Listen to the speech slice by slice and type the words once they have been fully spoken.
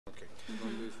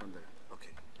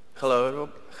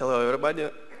Hello everybody.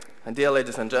 Dear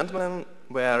ladies and gentlemen,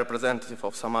 we are representative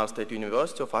of Samara State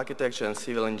University of Architecture and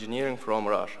Civil Engineering from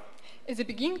Russia. At the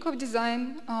beginning of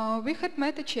design, we had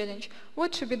met a challenge: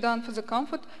 what should be done for the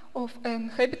comfort of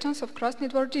inhabitants of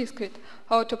KRASNY district,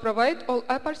 how to provide all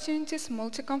opportunities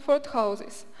multi-comfort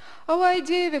houses. Our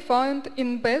idea we found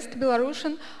in best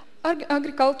Belarusian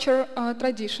agriculture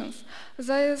traditions.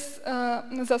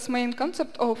 Thus main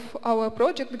concept of our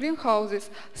project greenhouses,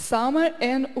 summer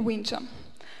and winter.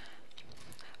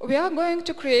 We are going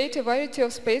to create a variety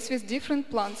of space with different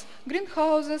plants,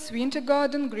 greenhouses, winter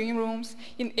garden, green rooms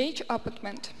in each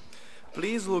apartment.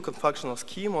 Please look at functional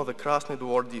scheme of the KRASNY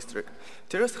DVOR district.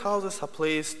 Terraced houses are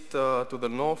placed to the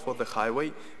north of the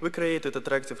highway. We created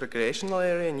attractive recreational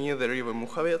area near the river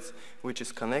Mukhavets, which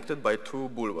is connected by 2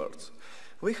 boulevards.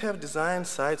 We have designed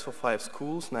sites for 5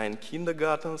 schools, 9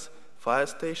 kindergartens, fire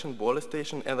station, boiler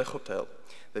station and a hotel.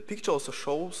 The picture also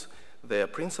shows the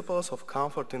principles of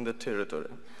comfort in the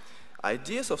territory.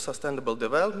 Ideas of sustainable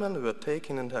development were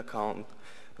taken into account.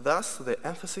 Thus, the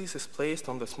emphasis is placed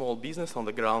on the small business on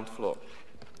the ground floor.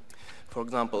 For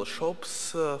example,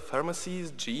 shops,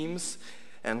 pharmacies, gyms,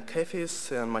 and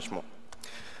cafes, and much more.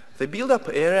 The build-up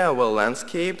area well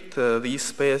landscaped. These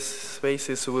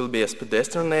spaces will be as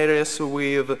pedestrian areas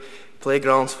with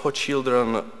playgrounds for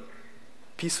children,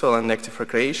 peaceful and active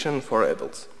recreation for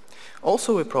adults.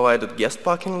 Also, we provided guest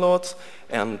parking lots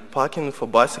and parking for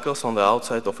bicycles on the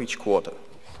outside of each quarter.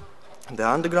 The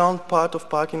underground part of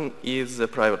parking is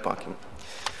private parking.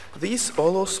 This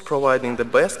allows providing the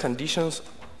best conditions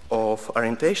of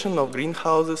orientation of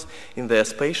greenhouses in their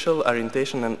spatial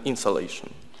orientation and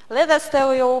insulation. Let us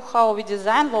tell you how we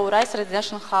design low-rise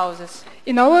residential houses.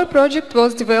 In our project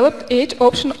was developed 8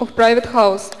 options of private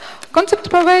house. Concept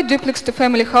provide duplex to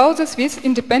family houses with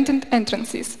independent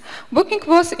entrances. Booking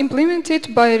was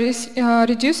implemented by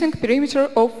reducing perimeter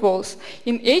of walls.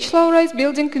 In each low-rise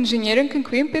building, engineering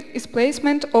equipment is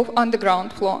placement of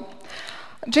underground floor.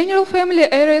 General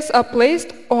family areas are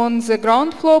placed on the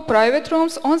ground floor, private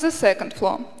rooms on the 2nd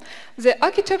floor. The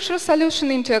architecture solution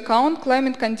into account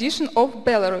climate condition of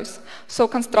Belarus, so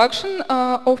construction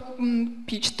of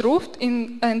pitched roof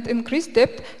and increased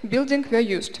depth building were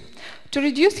used. To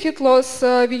reduce heat loss,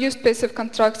 we used passive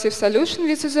constructive solution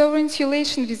with ISOVER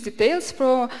insulation with details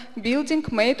for building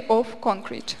made of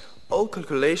concrete. All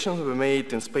calculations were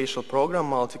made in spatial program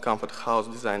multi-comfort house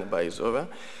designed by ISOVER.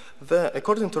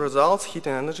 According to results, heat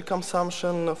and energy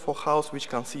consumption for house which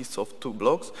consists of 2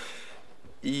 blocks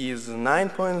is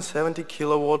 9.70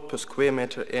 kilowatt per square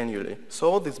meter annually.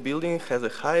 So this building has the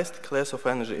highest class of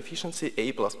energy efficiency,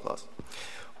 A++.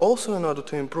 Also, in order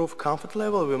to improve comfort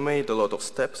level, we made a lot of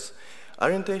steps.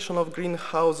 Orientation of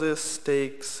greenhouses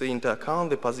takes into account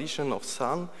the position of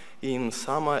sun in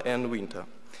summer and winter.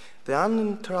 The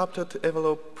uninterrupted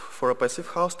envelope for a passive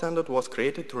house standard was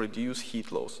created to reduce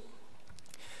heat loss.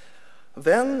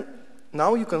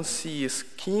 Now you can see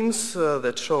schemes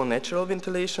that show natural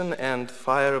ventilation and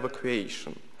fire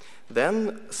evacuation.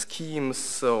 Then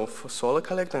schemes of solar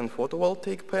collector and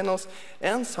photovoltaic panels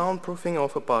and soundproofing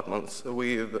of apartments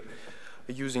with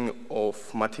using of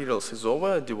materials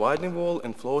ISOVER, dividing wall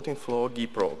and floating floor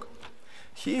GIPROG.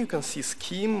 Here you can see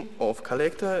scheme of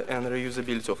collector and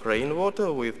reusability of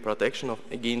rainwater with protection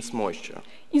against moisture.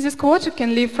 In this quarter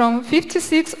can live from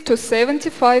 56 to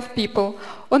 75 people.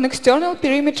 On external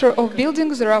perimeter of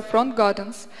buildings there are front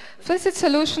gardens. Facade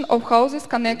solution of houses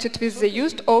connected with the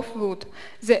use of wood.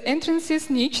 The entrances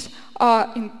niches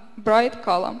are in bright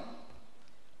color.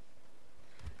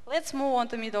 Let's move on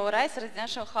to middle-rise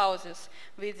residential houses.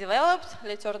 We developed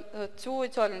 2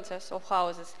 alternatives of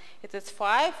houses. It is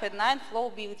 5 and 9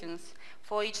 floor buildings.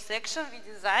 For each section we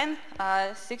designed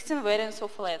 16 variants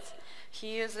of flats.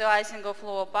 Here is the icing of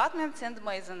low apartments and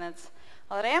maisonettes.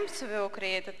 Ramps were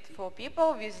created for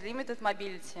people with limited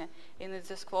mobility. In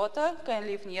this quarter can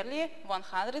live nearly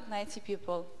 190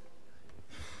 people.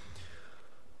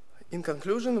 In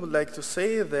conclusion, I would like to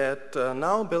say that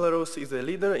now Belarus is a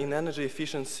leader in energy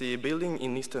efficiency building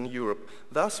in Eastern Europe.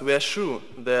 Thus, we are sure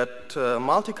that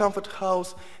multi-comfort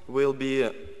house will be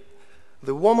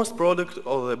the warmest product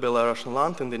of the Belarusian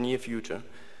land in the near future.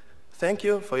 Thank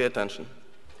you for your attention.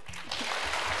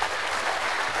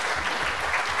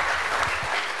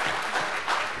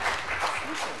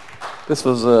 This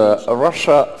was a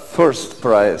Russia First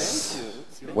Prize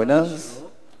winners.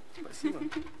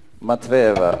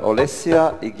 Matveeva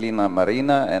Olesya, Iglina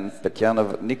Marina, and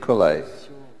Petyanov Nikolai.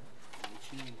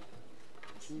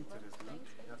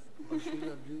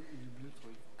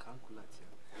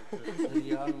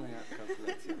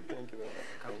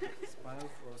 Smile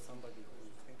for somebody who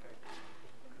think I...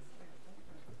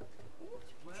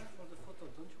 Smile for the photo,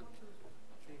 don't you want?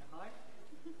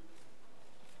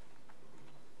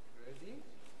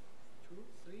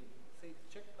 Say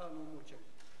check. No more check.